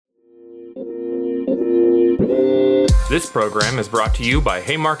This program is brought to you by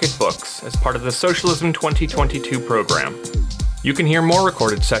Haymarket Books as part of the Socialism 2022 program. You can hear more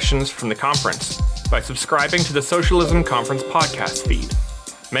recorded sessions from the conference by subscribing to the Socialism Conference podcast feed.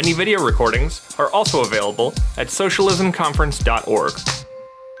 Many video recordings are also available at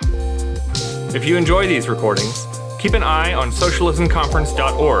socialismconference.org. If you enjoy these recordings, keep an eye on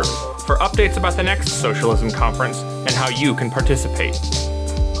socialismconference.org for updates about the next Socialism Conference and how you can participate.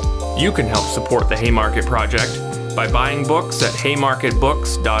 You can help support the Haymarket Project by buying books at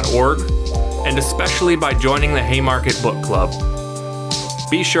haymarketbooks.org and especially by joining the Haymarket Book Club.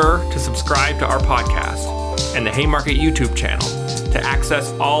 Be sure to subscribe to our podcast and the Haymarket YouTube channel to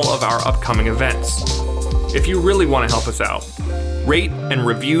access all of our upcoming events. If you really want to help us out, rate and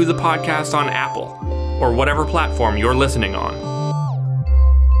review the podcast on Apple or whatever platform you're listening on.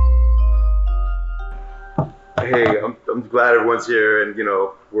 Hey, I'm glad everyone's here, and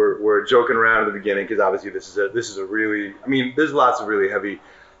we're joking around at the beginning because obviously this is a really, there's lots of really heavy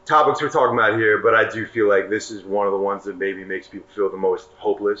topics we're talking about here, but I do feel like this is one of the ones that maybe makes people feel the most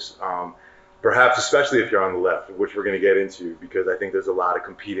hopeless, perhaps especially if you're on the left, which we're going to get into, because I think there's a lot of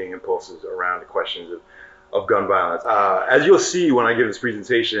competing impulses around the questions of gun violence. As you'll see when I give this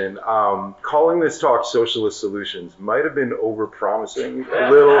presentation, calling this talk Socialist Solutions might have been over-promising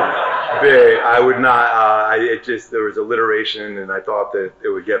a little bit. I would not, there was alliteration and I thought that it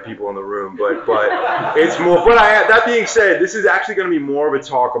would get people in the room, but it's more, that being said, this is actually going to be more of a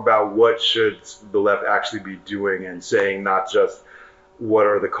talk about what should the left actually be doing and saying, not just what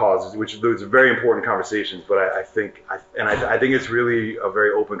are the causes, which those are very important conversations, but I think it's really a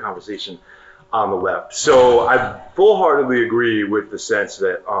very open conversation on the left. So I full-heartedly agree with the sense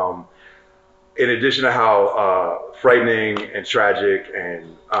that in addition to how frightening and tragic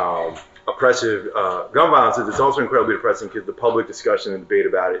and oppressive gun violence is, it's also incredibly depressing because the public discussion and debate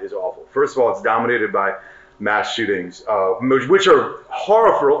about it is awful. First of all, it's dominated by mass shootings, which are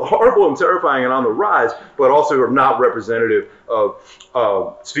horrible and terrifying and on the rise, but also are not representative of,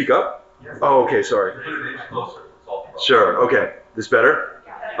 speak up? Yes. Oh, okay, sorry. Sure, okay. This better?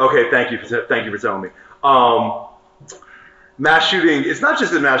 Okay, thank you for telling me. Mass shooting, it's not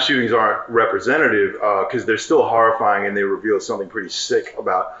just that mass shootings aren't representative, because they're still horrifying and they reveal something pretty sick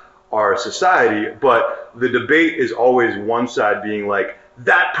about our society, but the debate is always one side being like,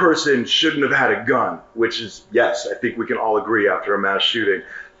 that person shouldn't have had a gun, which is, yes, I think we can all agree after a mass shooting,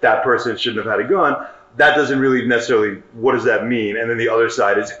 that person shouldn't have had a gun. That doesn't really necessarily, what does that mean? And then the other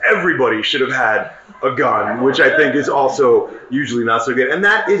side is everybody should have had a gun, which I think is also usually not so good. And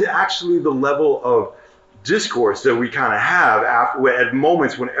that is actually the level of discourse that we kind of have at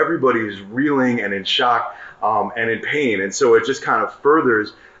moments when everybody is reeling and in shock and in pain. And so it just kind of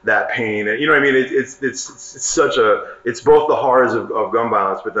furthers that pain. And, it's both the horrors of gun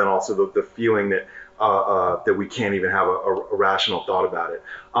violence, but then also the feeling that that we can't even have a rational thought about it.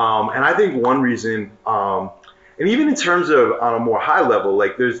 And I think one reason, and even in terms of on a more high level,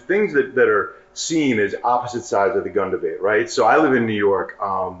 like there's things that are seen as opposite sides of the gun debate, right? So I live in New York,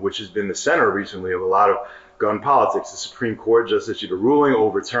 which has been the center recently of a lot of gun politics. The Supreme Court just issued a ruling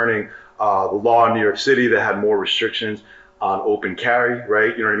overturning the law in New York City that had more restrictions on open carry,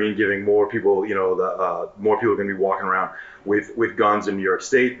 right? You know what I mean? Giving more people, more people are going to be walking around with guns in New York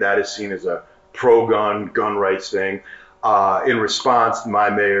State. That is seen as a pro-gun, gun rights thing. In response, my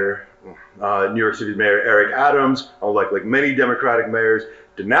mayor, New York City's Mayor Eric Adams, like many Democratic mayors,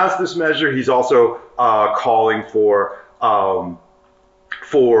 denounced this measure. He's also calling for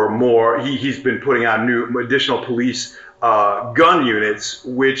more. He's been putting out additional police gun units,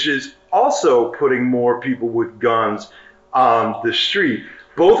 which is also putting more people with guns on the street.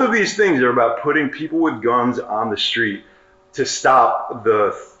 Both of these things are about putting people with guns on the street to stop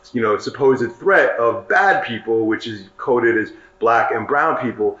the supposed threat of bad people, which is coded as black and brown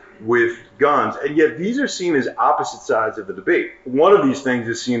people with guns. And yet these are seen as opposite sides of the debate. One of these things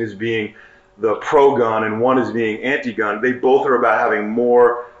is seen as being the pro-gun and one is being anti-gun. They both are about having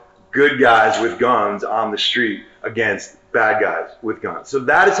more good guys with guns on the street against bad guys with guns. So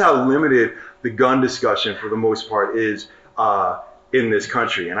that is how limited the gun discussion for the most part is in this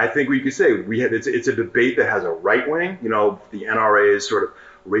country. And I think we could say it's a debate that has a right wing. The NRA is sort of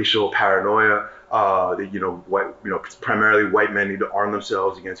racial paranoia. Primarily white men need to arm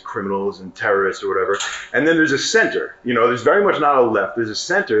themselves against criminals and terrorists or whatever. And then there's a center. There's very much not a left. There's a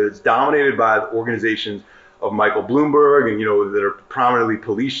center that's dominated by the organizations of Michael Bloomberg and that are prominently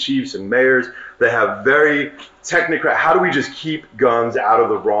police chiefs and mayors that have very technocrat. How do we just keep guns out of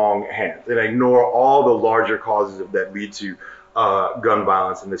the wrong hands and ignore all the larger causes that lead to gun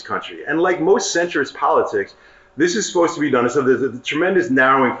violence in this country? And like most centrist politics, this is supposed to be done. So there's a tremendous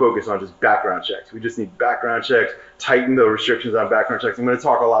narrowing focus on just background checks. We just need background checks, tighten the restrictions on background checks. I'm going to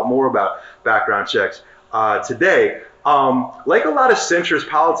talk a lot more about background checks today. Like a lot of centrist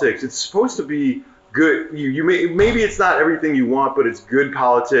politics, it's supposed to be good. Maybe it's not everything you want, but it's good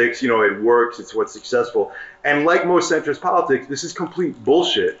politics. It works. It's what's successful. And like most centrist politics, this is complete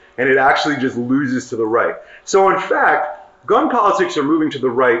bullshit, and it actually just loses to the right. So in fact, gun politics are moving to the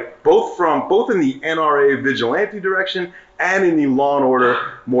right, both in the NRA vigilante direction and in the law and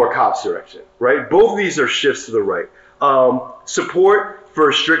order more cops direction, right? Both of these are shifts to the right. Support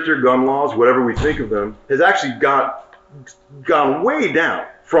for stricter gun laws, whatever we think of them, has actually gone way down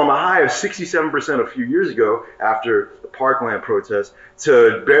from a high of 67% a few years ago after the Parkland protest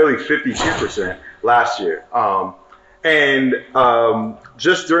to barely 52% last year.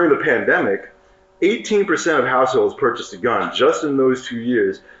 Just during the pandemic, 18% of households purchased a gun just in those 2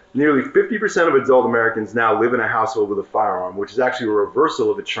 years. Nearly 50% of adult Americans now live in a household with a firearm, which is actually a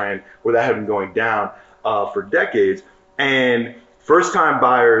reversal of a trend where that had been going down for decades. And first-time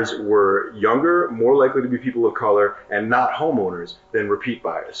buyers were younger, more likely to be people of color, and not homeowners than repeat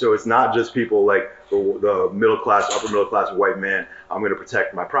buyers. So it's not just people like the middle class, upper middle class white man, I'm going to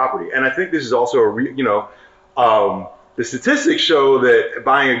protect my property. And I think this is also the statistics show that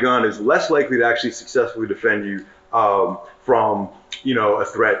buying a gun is less likely to actually successfully defend you from a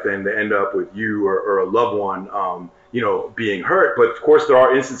threat than to end up with you or a loved one being hurt. But of course, there are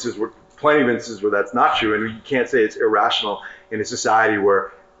plenty of instances where that's not true, and you can't say it's irrational in a society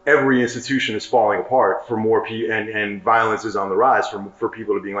where every institution is falling apart for more and violence is on the rise for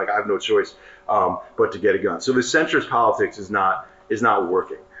people to being like, I have no choice but to get a gun. So the centrist politics is not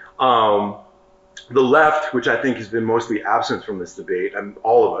working. The left, which I think has been mostly absent from this debate, and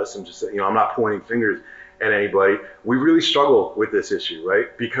all of us, I'm just saying, I'm not pointing fingers at anybody, we really struggle with this issue,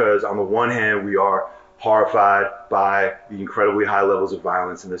 right? Because on the one hand, we are horrified by the incredibly high levels of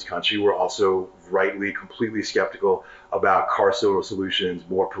violence in this country. We're also rightly completely skeptical about carceral solutions,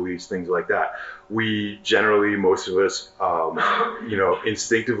 more police, things like that. We generally, most of us,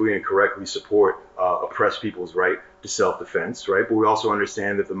 instinctively and correctly support oppressed people's right to self-defense, right? But we also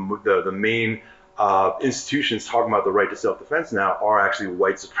understand that the main institutions talking about the right to self-defense now are actually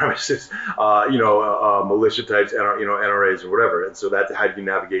white supremacists, militia types, NRAs or whatever. And so that's how do you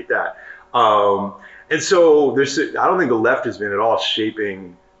navigate that? And so I don't think the left has been at all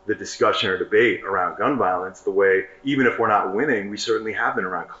shaping the discussion or debate around gun violence the way, even if we're not winning, we certainly have been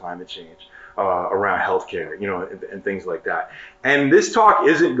around climate change, around healthcare, and things like that. And this talk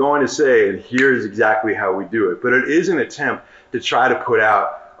isn't going to say, and here's exactly how we do it, but it is an attempt to try to put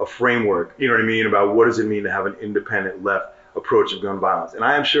out a framework, about what does it mean to have an independent left approach of gun violence. And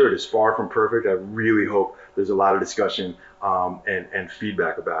I am sure it is far from perfect. I really hope there's a lot of discussion and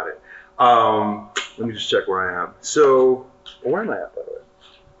feedback about it. Let me just check where I am. So, where am I at, by the way?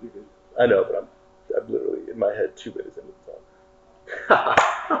 I know, but I'm literally in my head 2 minutes into the talk.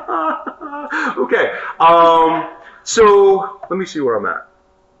 Okay. So let me see where I'm at.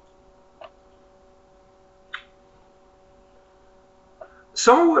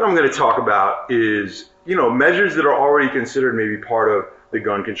 Some of what I'm going to talk about is, measures that are already considered maybe part of the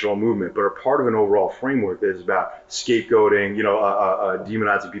gun control movement, but are part of an overall framework that is about scapegoating,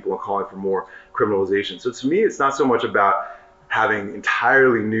 demonizing people and calling for more criminalization. So to me, it's not so much about having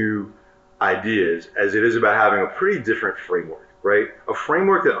entirely new ideas as it is about having a pretty different framework, right? A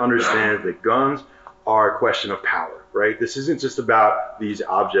framework that understands that guns are a question of power, right? This isn't just about these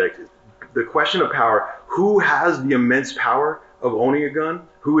objects. The question of power, who has the immense power of owning a gun,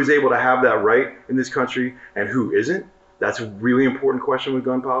 who is able to have that right in this country, and who isn't? That's a really important question with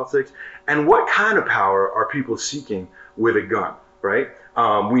gun politics. And what kind of power are people seeking with a gun, right?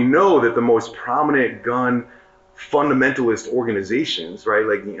 We know that the most prominent gun fundamentalist organizations, right,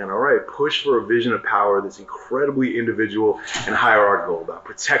 like the NRA, push for a vision of power that's incredibly individual and hierarchical, about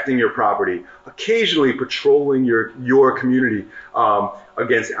protecting your property, occasionally patrolling your community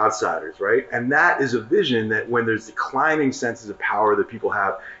against outsiders, right? And that is a vision that, when there's declining senses of power that people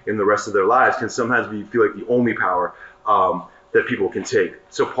have in the rest of their lives, can sometimes feel like the only power that people can take.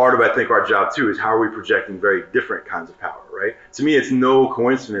 So part of, I think, our job too is how are we projecting very different kinds of power, right? To me, it's no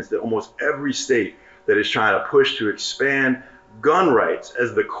coincidence that almost every state that is trying to push to expand gun rights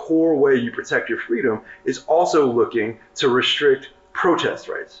as the core way you protect your freedom is also looking to restrict protest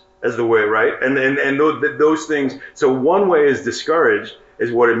rights as the way, right? And those things. So one way is discourage,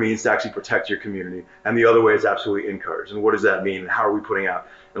 is what it means to actually protect your community, and the other way is absolutely encourage. And what does that mean? And how are we putting out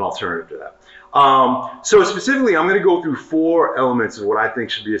an alternative to that? So specifically, I'm going to go through 4 elements of what I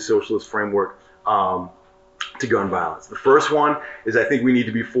think should be a socialist framework to gun violence. The first one is I think we need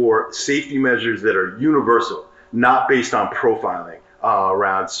to be for safety measures that are universal. not based on profiling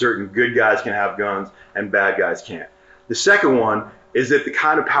around certain good guys can have guns and bad guys can't. The second one is that the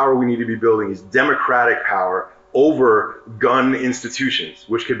kind of power we need to be building is democratic power over gun institutions,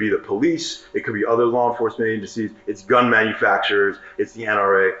 which could be the police, it could be other law enforcement agencies, it's gun manufacturers, it's the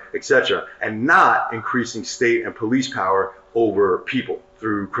NRA, etc., and not increasing state and police power over people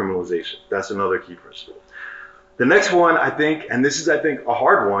through criminalization. That's another key principle. The next one, I think, and this is, I think, a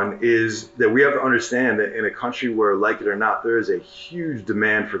hard one, is that we have to understand that in a country where, like it or not, there is a huge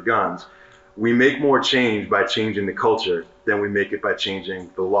demand for guns, we make more change by changing the culture than we make it by changing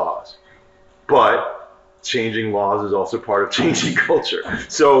the laws. But changing laws is also part of changing culture.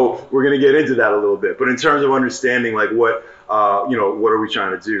 So we're going to get into that a little bit. But in terms of understanding, like, what are we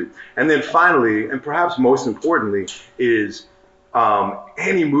trying to do? And then finally, and perhaps most importantly, is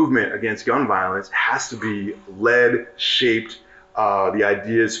any movement against gun violence has to be led, shaped, the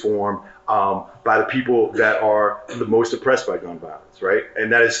ideas formed by the people that are the most oppressed by gun violence, right?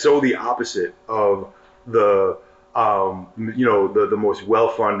 And that is so the opposite of the most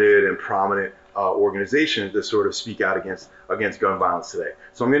well-funded and prominent organizations that sort of speak out against gun violence today.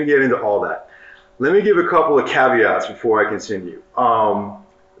 So I'm going to get into all that. Let me give a couple of caveats before I continue.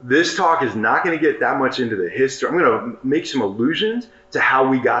 This talk is not going to get that much into the history. I'm going to make some allusions to how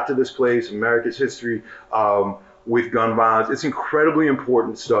we got to this place, America's history with gun violence. It's incredibly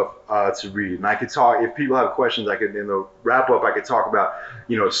important stuff to read. And I could talk, if people have questions, I could, in the wrap up, I could talk about,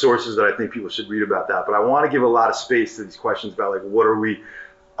 sources that I think people should read about that. But I want to give a lot of space to these questions about, like,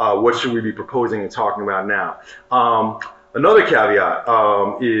 what should we be proposing and talking about now? Another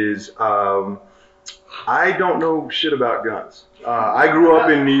caveat is I don't know shit about guns. I grew up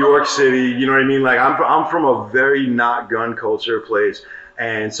in New York City, you know what I mean? Like, I'm from a very not gun culture place.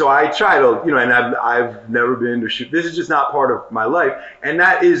 And so I try to, and I've never been to shoot. This is just not part of my life. And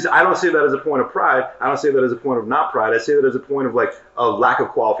that is, I don't say that as a point of pride. I don't say that as a point of not pride. I say that as a point of, like, a lack of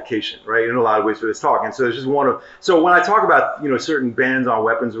qualification, right? In a lot of ways for this talk. And so it's just so when I talk about, certain bans on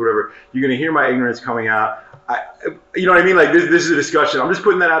weapons or whatever, you're going to hear my ignorance coming out. You know what I mean? Like, this is a discussion. I'm just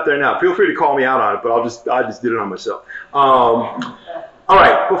putting that out there now. Feel free to call me out on it, but I just did it on myself. All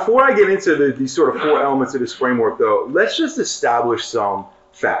right, before I get into these sort of four elements of this framework, though, let's just establish some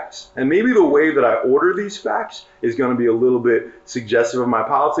facts. And maybe the way that I order these facts is going to be a little bit suggestive of my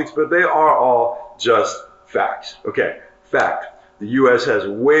politics, but they are all just facts. Okay, fact. The U.S. has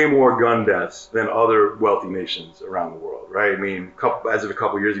way more gun deaths than other wealthy nations around the world, right? I mean, as of a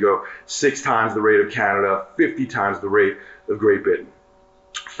couple years ago, 6 times the rate of Canada, 50 times the rate of Great Britain.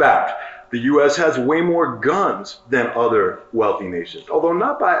 Fact. The U.S. has way more guns than other wealthy nations, although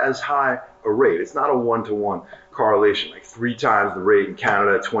not by as high a rate. It's not a one-to-one correlation, like 3 times the rate in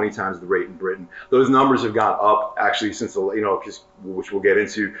Canada, 20 times the rate in Britain. Those numbers have gone up, actually, since which we'll get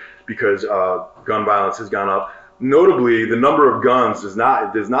into, because gun violence has gone up. Notably, the number of guns does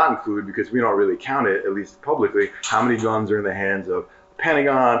not include, because we don't really count it, at least publicly, how many guns are in the hands of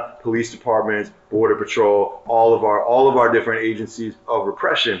Pentagon, police departments, Border Patrol, all of our different agencies of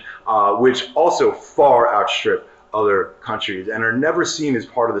repression, which also far outstrip other countries and are never seen as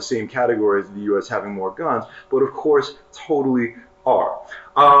part of the same category as the U.S. having more guns, but of course totally are.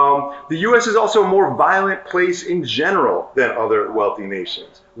 The U.S. is also a more violent place in general than other wealthy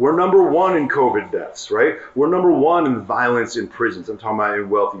nations. We're number 1 in COVID deaths, right? We're number 1 in violence in prisons. I'm talking about in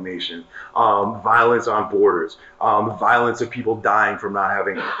wealthy nations. Violence on borders. Violence of people dying from not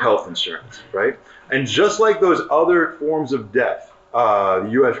having health insurance, right? And just like those other forms of death, the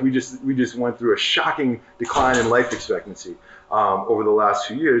U.S., we just went through a shocking decline in life expectancy over the last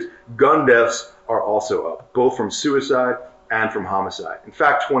few years. Gun deaths are also up, both from suicide and from homicide. In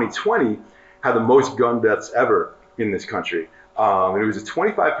fact, 2020 had the most gun deaths ever in this country. And it was a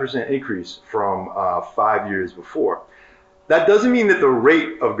 25% increase from 5 years before. That doesn't mean that the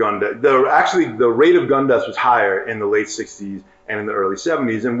rate of gun deaths, the rate of gun deaths was higher in the late 60s and in the early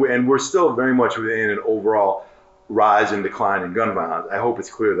 70s, and we're still very much within an overall rise and decline in gun violence. I hope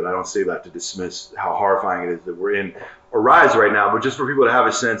it's clear that I don't say that to dismiss how horrifying it is that we're in a rise right now, but just for people to have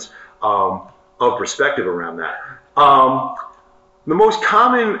a sense of perspective around that.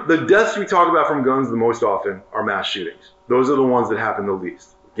 The deaths we talk about from guns the most often are mass shootings. Those are the ones that happen the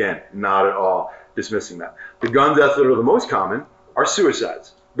least. Again, not at all dismissing that. The gun deaths that are the most common are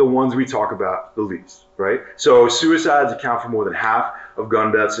suicides, the ones we talk about the least, right? So suicides account for more than half of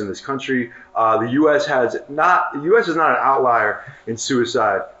gun deaths in this country. The U.S. is not an outlier in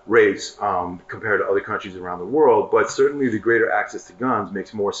suicide rates compared to other countries around the world, but certainly the greater access to guns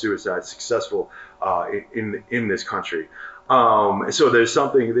makes more suicides successful in this country. So there's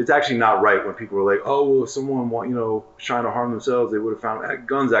something that's actually not right when people are like, oh, well, if someone was trying to harm themselves, they would have found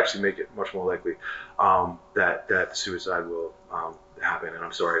guns actually make it much more likely that suicide will happen. And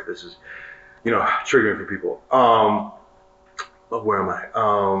I'm sorry if this is triggering for people. Where am I?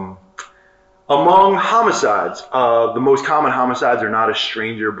 Among homicides, the most common homicides are not a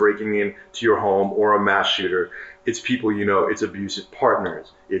stranger breaking into your home or a mass shooter. It's people it's abusive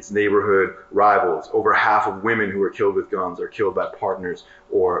partners, it's neighborhood rivals. Over half of women who are killed with guns are killed by partners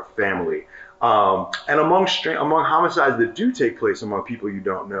or family. And among homicides that do take place among people you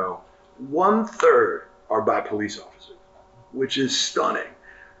don't know, 1/3 are by police officers, which is stunning.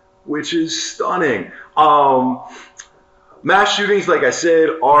 Mass shootings, like I said,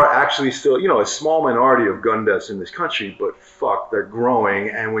 are actually still, a small minority of gun deaths in this country, but fuck, they're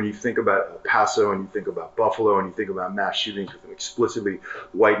growing. And when you think about El Paso and you think about Buffalo and you think about mass shootings with an explicitly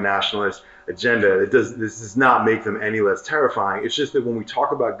white nationalist agenda, this does not make them any less terrifying. It's just that when we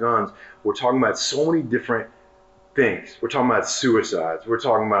talk about guns, we're talking about so many different things. We're talking about suicides. We're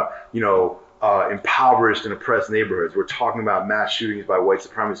talking about, impoverished and oppressed neighborhoods. We're talking about mass shootings by white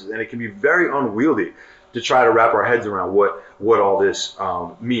supremacists, and it can be very unwieldy to try to wrap our heads around what all this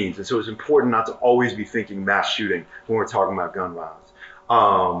means. And so it's important not to always be thinking mass shooting when we're talking about gun violence.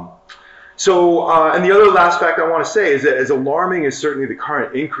 And the other last fact I want to say is that as alarming as certainly the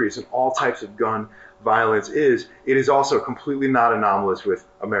current increase in all types of gun violence is, it is also completely not anomalous with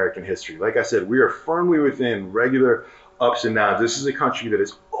American history. Like I said, we are firmly within regular ups and downs. This is a country that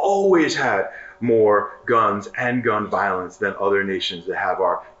has always had more guns and gun violence than other nations that have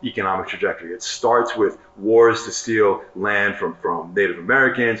our economic trajectory. It starts with wars to steal land from Native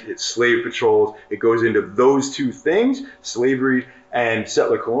Americans, it's slave patrols, it goes into those two things, slavery and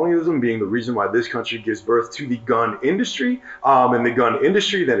settler colonialism being the reason why this country gives birth to the gun industry. And the gun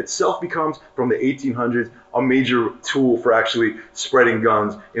industry then itself becomes, from the 1800s, a major tool for actually spreading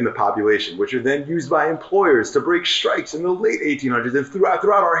guns in the population, which are then used by employers to break strikes in the late 1800s. And throughout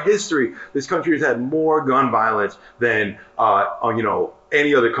our history, this country has had more gun violence than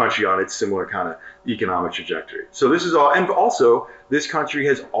any other country on its similar kind of economic trajectory. So this is all, and also this country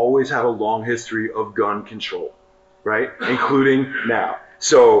has always had a long history of gun control, right? Including now.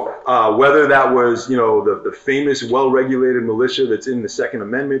 So whether that was, the famous well-regulated militia that's in the Second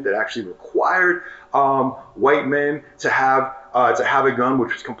Amendment that actually required white men to have a gun,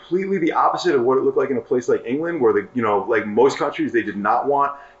 which was completely the opposite of what it looked like in a place like England, where like most countries, they did not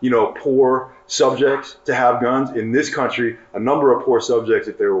want, poor subjects to have guns. In this country, a number of poor subjects,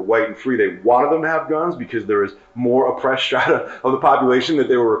 if they were white and free, they wanted them to have guns because there was more oppressed strata of the population that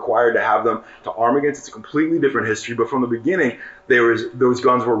they were required to have them to arm against. It's a completely different history, but from the beginning, those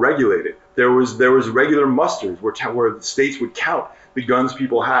guns were regulated. There was regular musters where the states would count the guns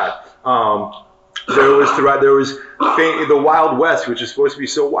people had. There was the Wild West, which is supposed to be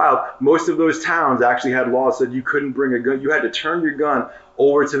so wild. Most of those towns actually had laws that you couldn't bring a gun. You had to turn your gun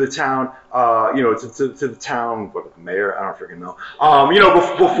over to the town, to the town, what, the mayor? I don't freaking know.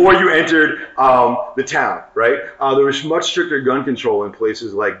 Before you entered the town, right? There was much stricter gun control in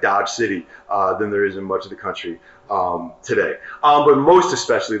places like Dodge City than there is in much of the country today. But most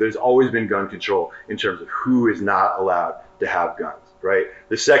especially, there's always been gun control in terms of who is not allowed to have guns, right?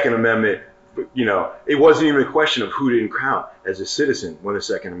 The Second Amendment, it wasn't even a question of who didn't count as a citizen when the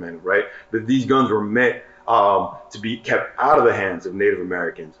Second Amendment, right? That these guns were meant to be kept out of the hands of Native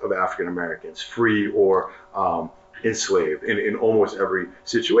Americans, of African Americans, free or enslaved in almost every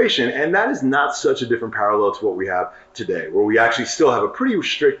situation. And that is not such a different parallel to what we have today, where we actually still have a pretty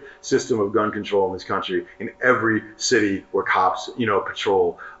strict system of gun control in this country in every city where cops,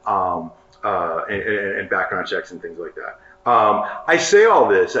 patrol and background checks and things like that. I say all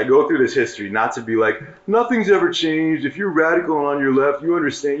this, I go through this history not to be like, nothing's ever changed. If you're radical and on your left, you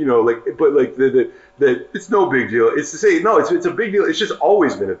understand, that it's no big deal. It's to say, no, it's a big deal. It's just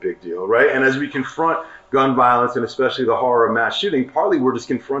always been a big deal, right? And as we confront gun violence and especially the horror of mass shooting, partly we're just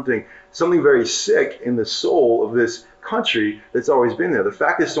confronting something very sick in the soul of this country that's always been there. The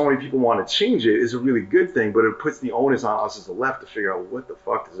fact that so many people want to change it is a really good thing, but it puts the onus on us as the left to figure out what the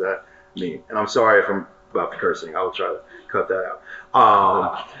fuck does that mean. And I'm sorry if I'm about cursing. I will try to cut that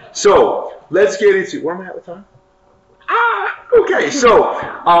out. So let's get into, where am I at with time? Okay, so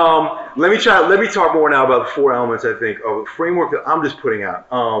let me talk more now about the four elements, I think, of a framework that I'm just putting out.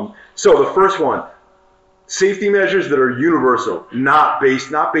 So the first one, safety measures that are universal, not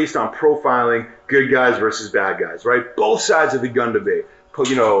based on profiling good guys versus bad guys, right? Both sides of the gun debate.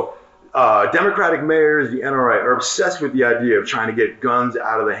 Democratic mayors, the NRA, are obsessed with the idea of trying to get guns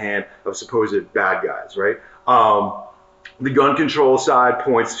out of the hand of supposed bad guys, right? The gun control side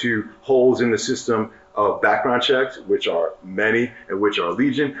points to holes in the system of background checks, which are many and which are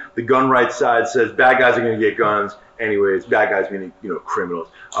legion. The gun rights side says bad guys are going to get guns anyways. Bad guys meaning criminals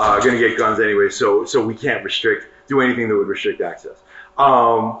are going to get guns anyway. So we can't do anything that would restrict access.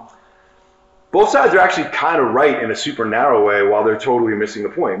 Both sides are actually kind of right in a super narrow way while they're totally missing the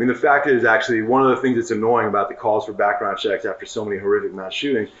point. I mean, the fact is actually one of the things that's annoying about the calls for background checks after so many horrific mass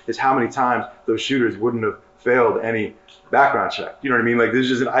shootings is how many times those shooters wouldn't have failed any background check. You know what I mean? Like, there's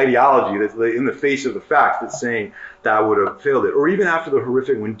just an ideology that's in the face of the facts that's saying that would have failed it. Or even after the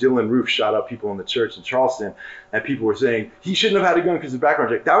horrific, when Dylan Roof shot up people in the church in Charleston, and people were saying he shouldn't have had a gun because of the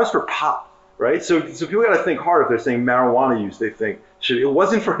background check. That was for pot. Right? So people got to think hard if they're saying marijuana use, they think it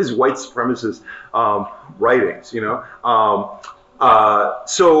wasn't for his white supremacist writings,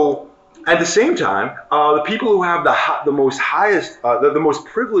 So at the same time, the people who have the most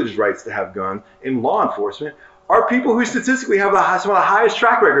privileged rights to have guns in law enforcement are people who statistically have some of the highest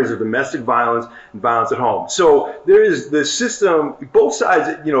track records of domestic violence and violence at home. So there is the system, both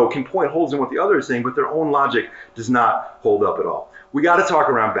sides, can point holes in what the other is saying, but their own logic does not hold up at all. We got to talk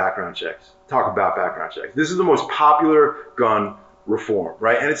about background checks. This is the most popular gun reform,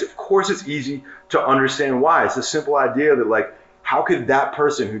 right? And of course it's easy to understand why. It's a simple idea that, like, how could that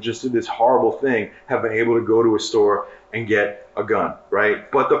person who just did this horrible thing have been able to go to a store and get a gun,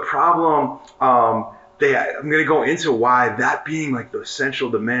 right? But the problem, I'm going to go into why that being like the essential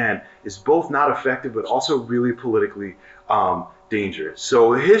demand is both not effective, but also really politically dangerous.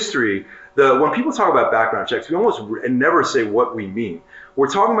 So the history, when people talk about background checks, we almost never say what we mean. We're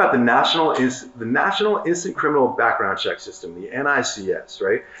talking about the National Instant Criminal Background Check System, the NICS,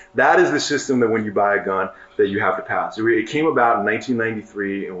 right? That is the system that when you buy a gun that you have to pass. It came about in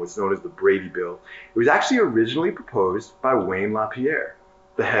 1993 in what's known as the Brady Bill. It was actually originally proposed by Wayne LaPierre,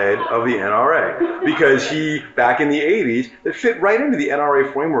 the head of the NRA, because he, back in the 80s, it fit right into the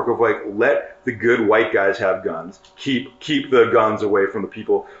NRA framework of, like, let the good white guys have guns, keep the guns away from the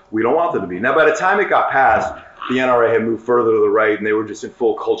people we don't want them to be. Now, by the time it got passed, the NRA had moved further to the right, and they were just in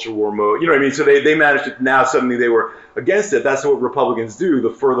full culture war mode. You know what I mean? So they managed to, now suddenly they were against it. That's what Republicans do. The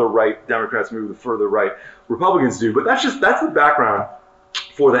further right Democrats move, the further right Republicans do. But that's the background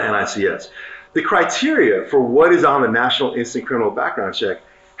for the NICS. The criteria for what is on the National Instant Criminal Background Check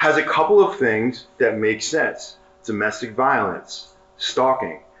has a couple of things that make sense. Domestic violence,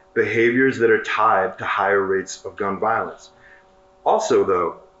 stalking, behaviors that are tied to higher rates of gun violence. Also,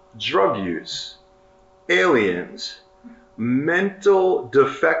 though, drug use, aliens, mental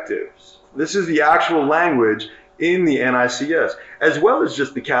defectives. This is the actual language in the NICS, as well as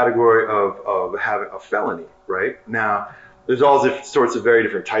just the category of having a felony, right? Now, there's all sorts of very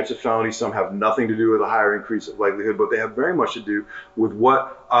different types of felonies. Some have nothing to do with a higher increase of likelihood, but they have very much to do with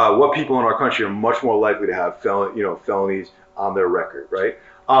what people in our country are much more likely to have felonies on their record, right?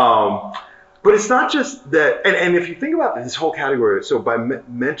 But it's not just that, and if you think about this whole category, so by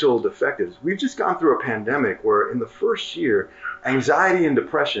mental defectives, we've just gone through a pandemic where in the first year, anxiety and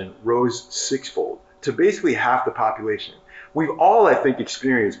depression rose sixfold to basically half the population. We've all, I think,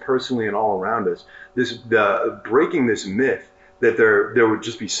 experienced personally and all around us breaking this myth that there would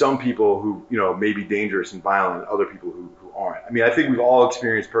just be some people who may be dangerous and violent, and other people who aren't. I mean, I think we've all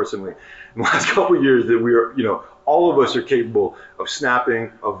experienced personally in the last couple of years that we are, all of us are capable of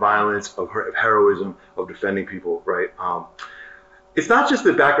snapping, of violence, of heroism, of defending people, right? It's not just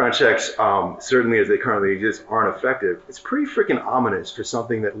that background checks, certainly as they currently exist, aren't effective. It's pretty freaking ominous for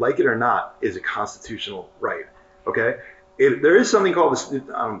something that, like it or not, is a constitutional right. Okay, there is something called the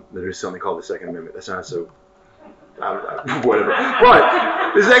Second Amendment. That sounds so whatever.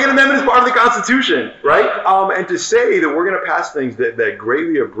 But the Second Amendment is part of the Constitution, right? And to say that we're going to pass things that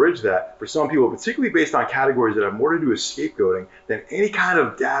greatly abridge that for some people, particularly based on categories that have more to do with scapegoating than any kind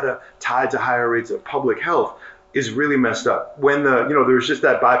of data tied to higher rates of public health, is really messed up. When there's just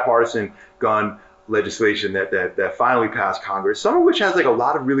that bipartisan gun legislation that finally passed Congress, some of which has like a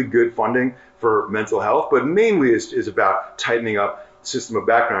lot of really good funding for mental health, but mainly is about tightening up the system of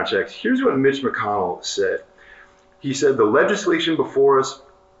background checks. Here's what Mitch McConnell said. He said, the legislation before us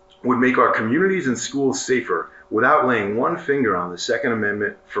would make our communities and schools safer without laying one finger on the Second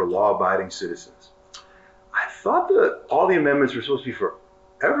Amendment for law-abiding citizens. I thought that all the amendments were supposed to be for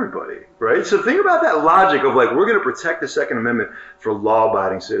everybody, right? So think about that logic of, like, we're going to protect the Second Amendment for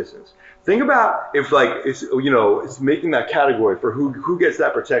law-abiding citizens. Think about if, like, it's making that category for who gets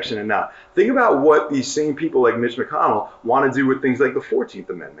that protection and not. Think about what these same people like Mitch McConnell want to do with things like the 14th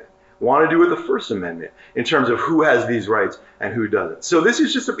Amendment, want to do with the First Amendment in terms of who has these rights and who doesn't. So this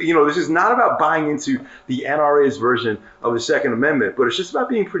is just, this is not about buying into the NRA's version of the Second Amendment, but it's just about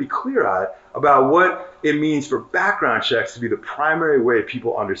being pretty clear-eyed about what it means for background checks to be the primary way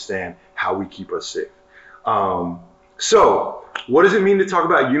people understand how we keep us safe. So what does it mean to talk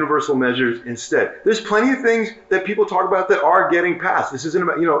about universal measures instead? There's plenty of things that people talk about that are getting passed. This isn't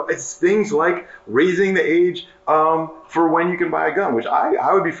about, it's things like raising the age for when you can buy a gun, which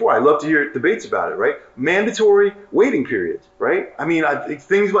I would be for. I love to hear debates about it, right? Mandatory waiting periods, right? I mean, I think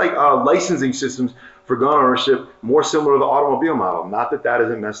things like licensing systems for gun ownership, more similar to the automobile model. Not that that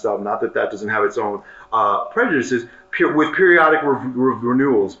isn't messed up, not that that doesn't have its own prejudices, with periodic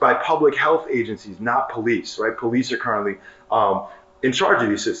renewals by public health agencies, not police, right? Police are currently in charge of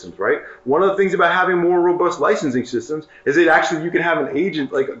these systems, right? One of the things about having more robust licensing systems is that actually you can have an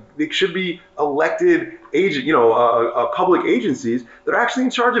agent, like it should be elected agent, public agencies that are actually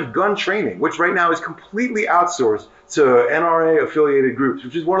in charge of gun training, which right now is completely outsourced to NRA affiliated groups,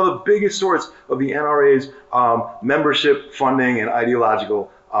 which is one of the biggest sources of the NRA's membership, funding, and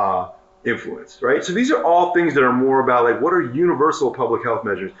ideological influence, right? So these are all things that are more about like what are universal public health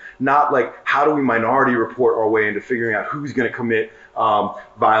measures, not like how do we minority report our way into figuring out who's going to commit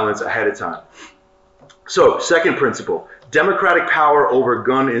violence ahead of time. So second principle, democratic power over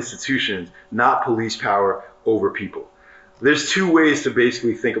gun institutions, not police power over people. There's two ways to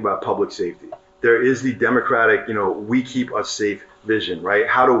basically think about public safety. There is the democratic, we keep us safe vision, right?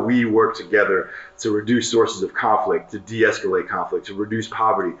 How do we work together to reduce sources of conflict, to de-escalate conflict, to reduce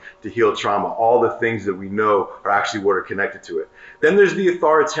poverty, to heal trauma, all the things that we know are actually what are connected to it. Then there's the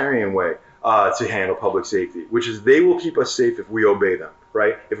authoritarian way to handle public safety, which is they will keep us safe if we obey them,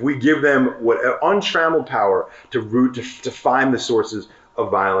 right? If we give them what untrammeled power to find the sources of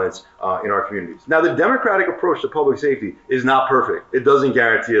violence in our communities. Now, the democratic approach to public safety is not perfect. It doesn't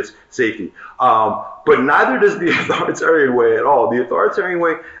guarantee us safety. But neither does the authoritarian way at all. The authoritarian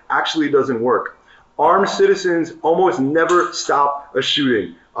way actually doesn't work. Armed citizens almost never stop a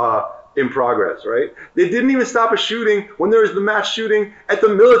shooting in progress, right? They didn't even stop a shooting when there was the mass shooting at the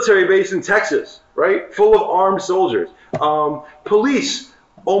military base in Texas, right? Full of armed soldiers. Police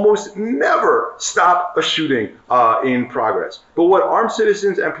almost never stop a shooting in progress. But what armed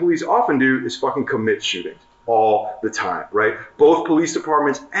citizens and police often do is fucking commit shootings all the time, right? Both police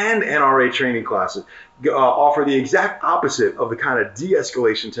departments and NRA training classes offer the exact opposite of the kind of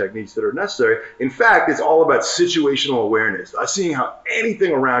de-escalation techniques that are necessary. In fact, it's all about situational awareness, seeing how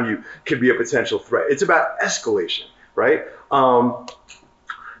anything around you could be a potential threat. It's about escalation, right?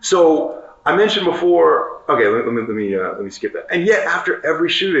 So I mentioned before, okay, let me skip that. And yet after every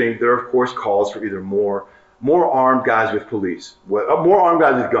shooting, there are of course calls for either more armed guys with police, more armed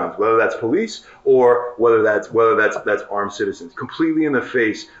guys with guns, whether that's police or whether that's armed citizens, completely in the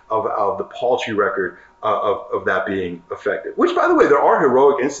face of the paltry record of that being effective. Which, by the way, there are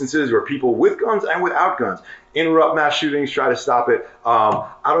heroic instances where people with guns and without guns interrupt mass shootings, try to stop it.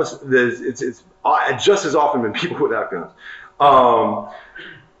 It's just as often been people without guns.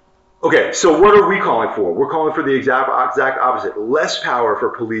 Okay, so what are we calling for? We're calling for the exact opposite. Less power for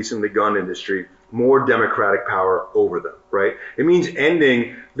police in the gun industry, more democratic power over them, right? It means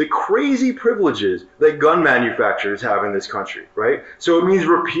ending the crazy privileges that gun manufacturers have in this country, right? So it means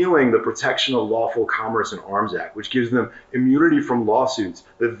repealing the Protection of Lawful Commerce and Arms Act, which gives them immunity from lawsuits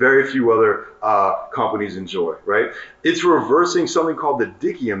that very few other companies enjoy, right? It's reversing something called the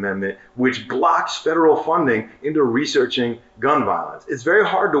Dickey Amendment, which blocks federal funding into researching gun violence. It's very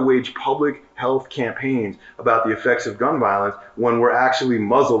hard to wage public health campaigns about the effects of gun violence when we're actually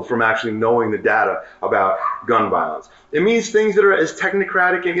muzzled from actually knowing the data about gun violence. It means things that are as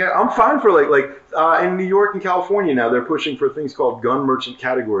technocratic, and yeah, I'm fine for in New York and California now, they're pushing for things called gun merchant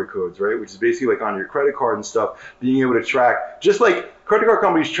category codes, right? Which is basically like on your credit card and stuff, being able to track, just like credit card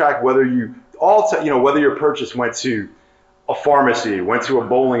companies track whether whether your purchase went to a pharmacy, went to a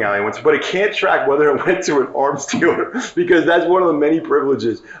bowling alley, but it can't track whether it went to an arms dealer because that's one of the many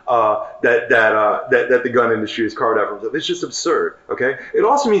privileges that the gun industry has carved out for itself. It's just absurd, okay? It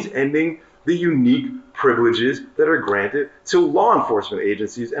also means ending the unique privileges that are granted to law enforcement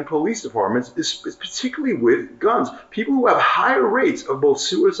agencies and police departments, particularly with guns. People who have higher rates of both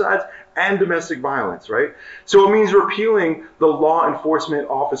suicides and domestic violence, right? So it means repealing the Law Enforcement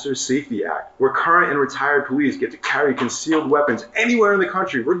Officers Safety Act, where current and retired police get to carry concealed weapons anywhere in the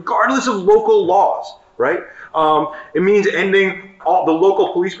country, regardless of local laws, right? It means ending all the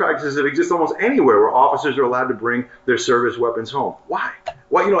local police practices that exist almost anywhere where officers are allowed to bring their service weapons home. Why?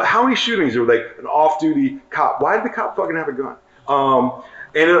 Why? How many shootings are like an off-duty cop? Why did the cop fucking have a gun?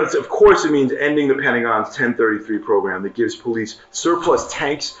 And of course, it means ending the Pentagon's 1033 program that gives police surplus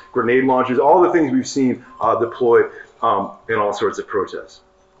tanks, grenade launchers, all the things we've seen deployed in all sorts of protests.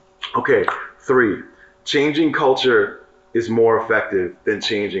 Okay, 3, changing culture is more effective than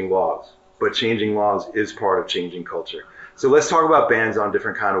changing laws, but changing laws is part of changing culture. So let's talk about bans on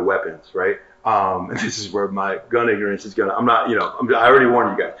different kind of weapons, right? And this is where my gun ignorance is gonna. I'm not, I already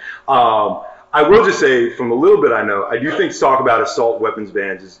warned you guys. I will just say, from the little bit I know, I do think talk about assault weapons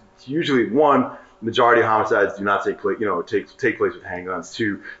bans is usually one. Majority of homicides do not take place, take place with handguns.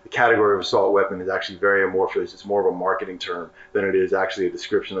 Two, the category of assault weapon is actually very amorphous. It's more of a marketing term than it is actually a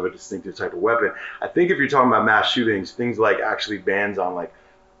description of a distinctive type of weapon. I think if you're talking about mass shootings, things like actually bans on like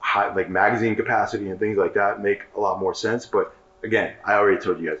magazine capacity and things like that make a lot more sense. But again, I already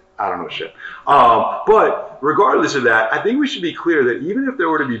told you guys, I don't know shit. But regardless of that, I think we should be clear that even if there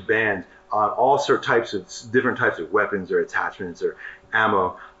were to be bans on all different types of weapons or attachments or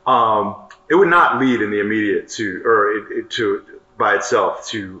ammo, it would not lead in the immediate by itself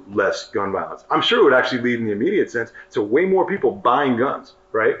to less gun violence. I'm sure it would actually lead in the immediate sense to way more people buying guns,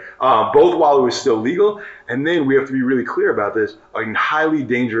 right? Both while it was still legal, and then we have to be really clear about this, a highly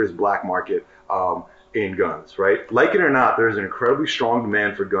dangerous black market in guns, right? Like it or not, there's an incredibly strong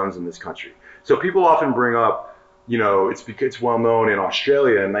demand for guns in this country. So people often bring up, it's well known in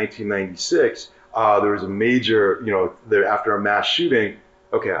Australia in 1996, there was a major, after a mass shooting.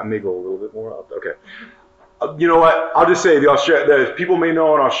 Okay, I may go a little bit more up. Okay. You know what? I'll just say people may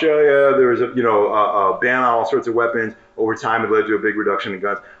know in Australia there was a ban on all sorts of weapons. Over time, it led to a big reduction in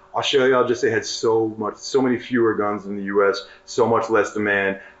guns. Australia, I'll just say, had so many fewer guns than the U.S., so much less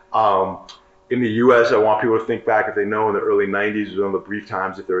demand. In the U.S., I want people to think back, if they know, in the early 90s was one of the brief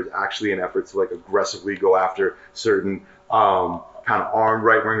times that there was actually an effort to aggressively go after certain kind of armed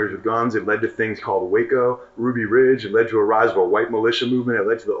right-wingers with guns. It led to things called Waco, Ruby Ridge. It led to a rise of a white militia movement. It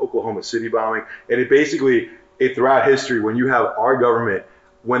led to the Oklahoma City bombing. And it throughout history, when you have our government,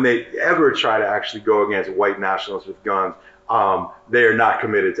 when they ever try to actually go against white nationalists with guns, they are not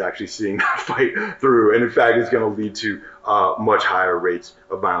committed to actually seeing that fight through. And in fact, it's going to lead to much higher rates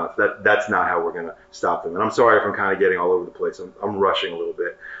of violence. That's not how we're going to stop them. And I'm sorry if I'm kind of getting all over the place. I'm rushing a little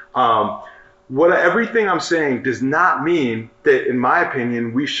bit. Everything I'm saying does not mean that, in my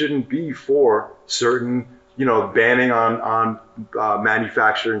opinion, we shouldn't be for certain, banning on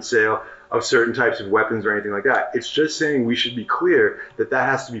manufacture and sale of certain types of weapons or anything like that. It's just saying we should be clear that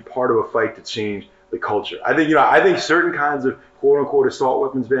has to be part of a fight to change the culture. I think certain kinds of quote unquote assault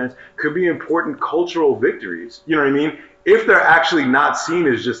weapons bans could be important cultural victories. You know what I mean? If they're actually not seen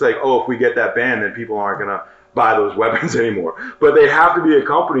as just like, oh, if we get that ban, then people aren't gonna buy those weapons anymore. But they have to be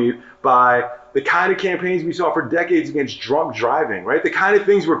accompanied by the kind of campaigns we saw for decades against drunk driving, right? The kind of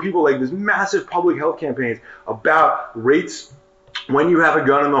things where people this massive public health campaigns about rates when you have a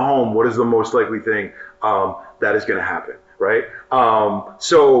gun in the home, what is the most likely thing that is going to happen, right? I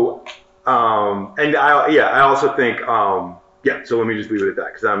also think, so let me just leave it at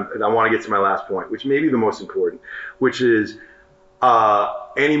that, because I want to get to my last point, which may be the most important, which is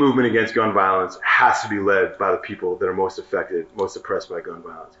any movement against gun violence has to be led by the people that are most affected, most oppressed by gun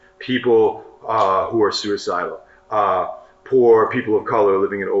violence. People who are suicidal, poor people of color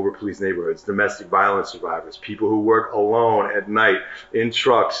living in over-policed neighborhoods, domestic violence survivors, people who work alone at night in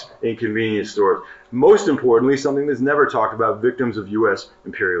trucks, in convenience stores. Most importantly, something that's never talked about, victims of U.S.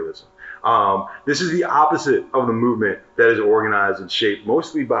 imperialism. This is the opposite of the movement that is organized and shaped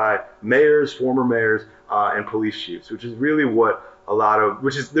mostly by mayors, former mayors, and police chiefs, which is really what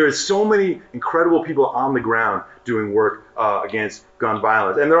there is so many incredible people on the ground doing work against gun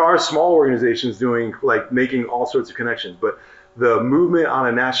violence. And there are small organizations doing, making all sorts of connections, but the movement on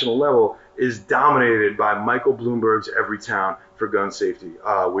a national level is dominated by Michael Bloomberg's Every Town for Gun Safety,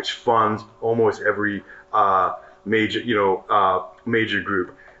 which funds almost every major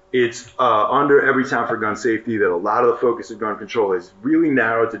group. It's under Every Town for Gun Safety that a lot of the focus of gun control is really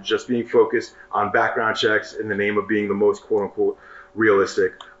narrowed to just being focused on background checks in the name of being the most quote unquote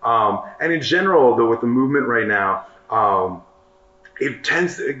realistic. And in general, though, with the movement right now,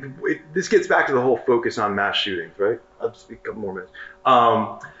 this gets back to the whole focus on mass shootings, right? I'll just speak a couple more minutes.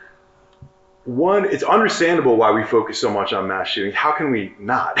 One, it's understandable why we focus so much on mass shootings. How can we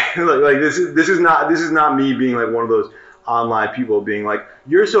not? This is not me being one of those online people being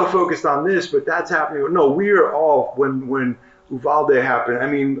you're so focused on this, but that's happening. No, we are all, when Uvalde happened, I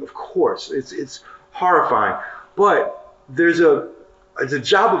mean, of course, it's horrifying, but it's a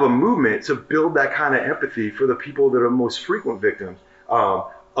job of a movement to build that kind of empathy for the people that are most frequent victims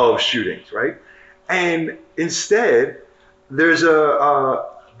of shootings, right? And instead,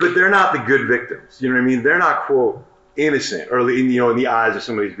 but they're not the good victims. You know what I mean? They're not, quote, innocent, or in the eyes of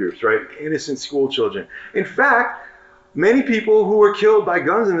some of these groups, right? Innocent school children. In fact, many people who were killed by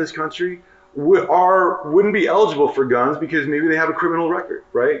guns in this country wouldn't be eligible for guns because maybe they have a criminal record,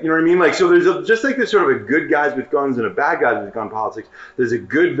 right? You know what I mean? So there's just this sort of a good guys with guns and a bad guys with gun politics. There's a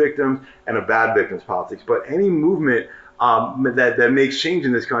good victims and a bad victims politics. But any movement that makes change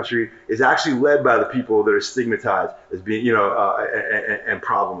in this country is actually led by the people that are stigmatized as being, and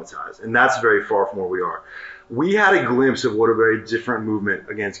problematized. And that's very far from where we are. We had a glimpse of what a very different movement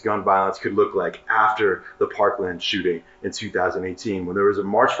against gun violence could look like after the Parkland shooting in 2018, when there was a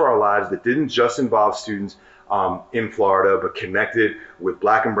March for Our Lives that didn't just involve students in Florida, but connected with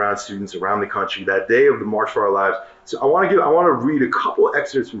Black and brown students around the country. That day of the March for Our Lives, so I want to read a couple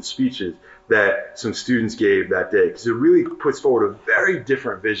excerpts from speeches that some students gave that day, because it really puts forward a very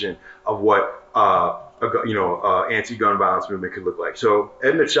different vision of what anti-gun violence movement could look like. So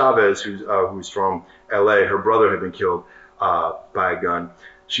Edna Chavez, who's from LA, her brother had been killed by a gun.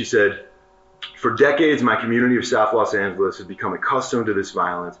 She said, "For decades, my community of South Los Angeles has become accustomed to this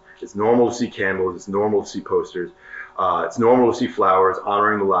violence. It's normal to see candles. It's normal to see posters. It's normal to see flowers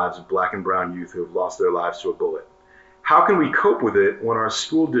honoring the lives of Black and brown youth who have lost their lives to a bullet. How can we cope with it when our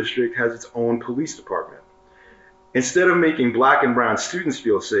school district has its own police department? Instead of making Black and brown students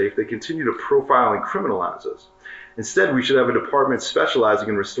feel safe, they continue to profile and criminalize us. Instead, we should have a department specializing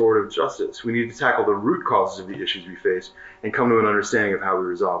in restorative justice. We need to tackle the root causes of the issues we face and come to an understanding of how we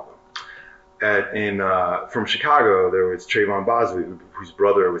resolve them." From Chicago, there was Trayvon Bosley, whose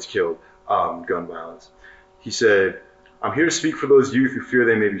brother was killed in gun violence. He said, "I'm here to speak for those youth who fear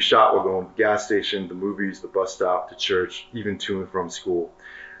they may be shot while going to the gas station, the movies, the bus stop, to church, even to and from school.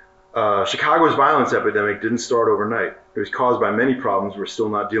 Chicago's violence epidemic didn't start overnight. It was caused by many problems we're still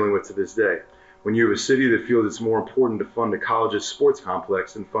not dealing with to this day. When you have a city that feels it's more important to fund a college's sports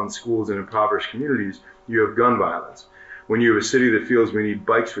complex than fund schools in impoverished communities, you have gun violence. When you have a city that feels we need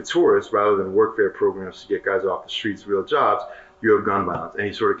bikes for tourists rather than workfare programs to get guys off the streets, real jobs, you have gun violence." And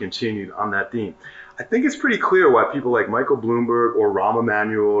he sort of continued on that theme. I think it's pretty clear why people like Michael Bloomberg or Rahm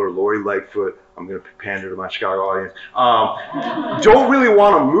Emanuel or Lori Lightfoot, I'm going to pander to my Chicago audience, don't really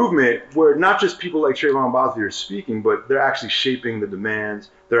want a movement where not just people like Trayvon Bosley are speaking, but they're actually shaping the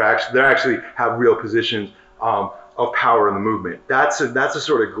demands. They actually have real positions of power in the movement. That's a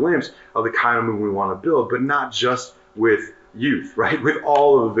sort of glimpse of the kind of movement we want to build, but not just with youth, right? With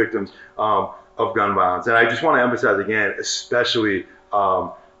all of the victims of gun violence. And I just want to emphasize again, especially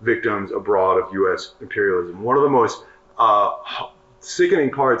victims abroad of U.S. imperialism. One of the most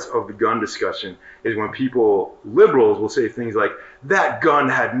sickening parts of the gun discussion is when liberals will say things like, that gun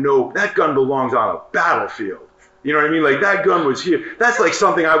belongs on a battlefield. You know what I mean? Like, that gun was here. That's like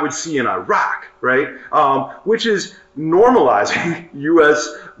something I would see in Iraq, right? Which is normalizing U.S.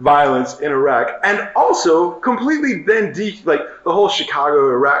 violence in Iraq, and also completely then the whole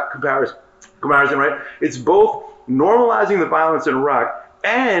Chicago-Iraq comparison, right? It's both normalizing the violence in Iraq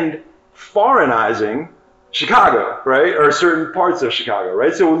and foreignizing Chicago, right? Or certain parts of Chicago,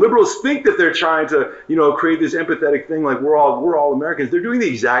 right? So when liberals think that they're trying to, create this empathetic thing, like we're all Americans, they're doing the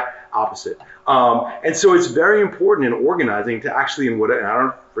exact opposite. And so it's very important in organizing to actually, and I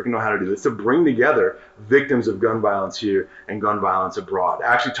don't freaking know how to do this, to bring together victims of gun violence here and gun violence abroad, to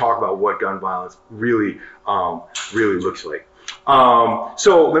actually talk about what gun violence really looks like.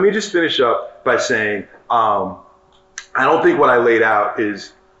 So let me just finish up by saying, I don't think what I laid out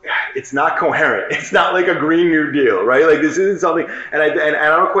it's not coherent. It's not like a Green New Deal, right? Like, this isn't something, and I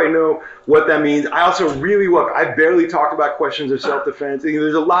don't quite know what that means. I also I barely talked about questions of self-defense.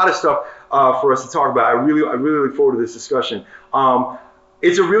 There's a lot of stuff for us to talk about. I really look forward to this discussion.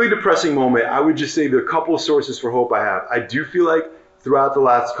 It's a really depressing moment. I would just say there are a couple of sources for hope I have. I do feel like throughout the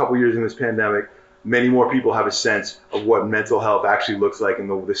last couple of years in this pandemic, many more people have a sense of what mental health actually looks like,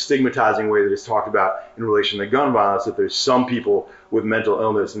 and the stigmatizing way that it's talked about in relation to gun violence, that there's some people with mental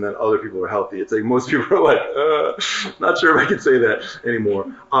illness and then other people are healthy. It's like most people are like, not sure if I can say that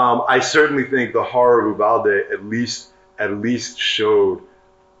anymore. I certainly think the horror of Uvalde at least showed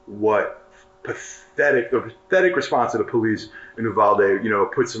what the pathetic response of the police in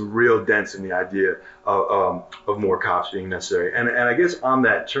Uvalde, put some real dents in the idea of more cops being necessary. And I guess on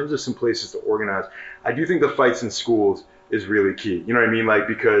that, in terms of some places to organize, I do think the fights in schools is really key. You know what I mean? Like,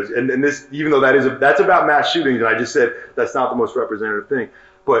 because, and this, even though that's about mass shootings, and I just said that's not the most representative thing,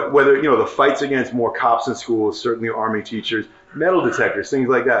 but whether, the fights against more cops in schools, certainly arming teachers, metal detectors, things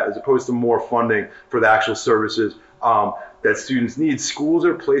like that, as opposed to more funding for the actual services that students need. Schools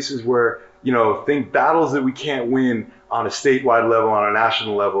are places where, think battles that we can't win on a statewide level, on a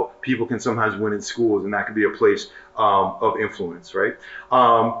national level, people can sometimes win in schools, and that could be a place of influence, right?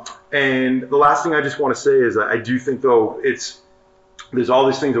 And the last thing I just want to say is I do think, though, there's all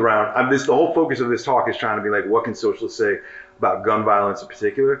these things around. The whole focus of this talk is trying to be like, what can socialists say about gun violence in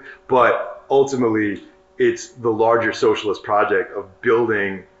particular? But ultimately, it's the larger socialist project of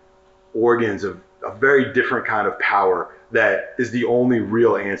building organs of a very different kind of power that is the only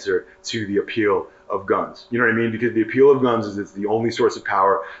real answer to the appeal of guns. You know what I mean? Because the appeal of guns is it's the only source of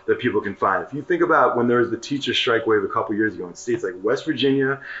power that people can find. If you think about when there was the teacher strike wave a couple years ago in states like West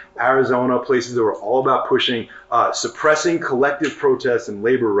Virginia, Arizona, places that were all about pushing, suppressing collective protests and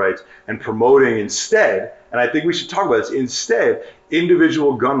labor rights and promoting instead, and I think we should talk about this, instead,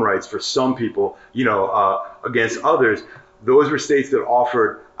 individual gun rights for some people, against others. Those were states that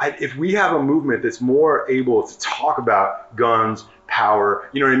offered, if we have a movement that's more able to talk about guns, power,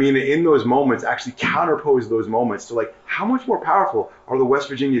 you know what I mean, in those moments, actually counterpose those moments to like, how much more powerful are the West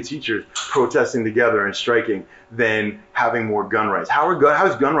Virginia teachers protesting together and striking than having more gun rights? How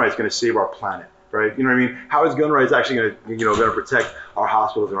is gun rights going to save our planet, right? You know what I mean? How is gun rights actually going to protect our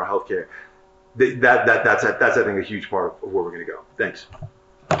hospitals and our healthcare? That's I think a huge part of where we're going to go. Thanks.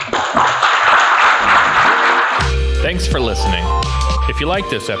 Thanks for listening. If you like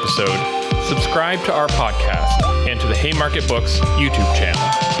this episode, subscribe to our podcast and to the Haymarket Books YouTube channel,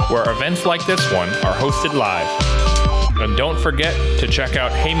 where events like this one are hosted live. And don't forget to check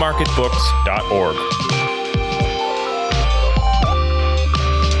out haymarketbooks.org.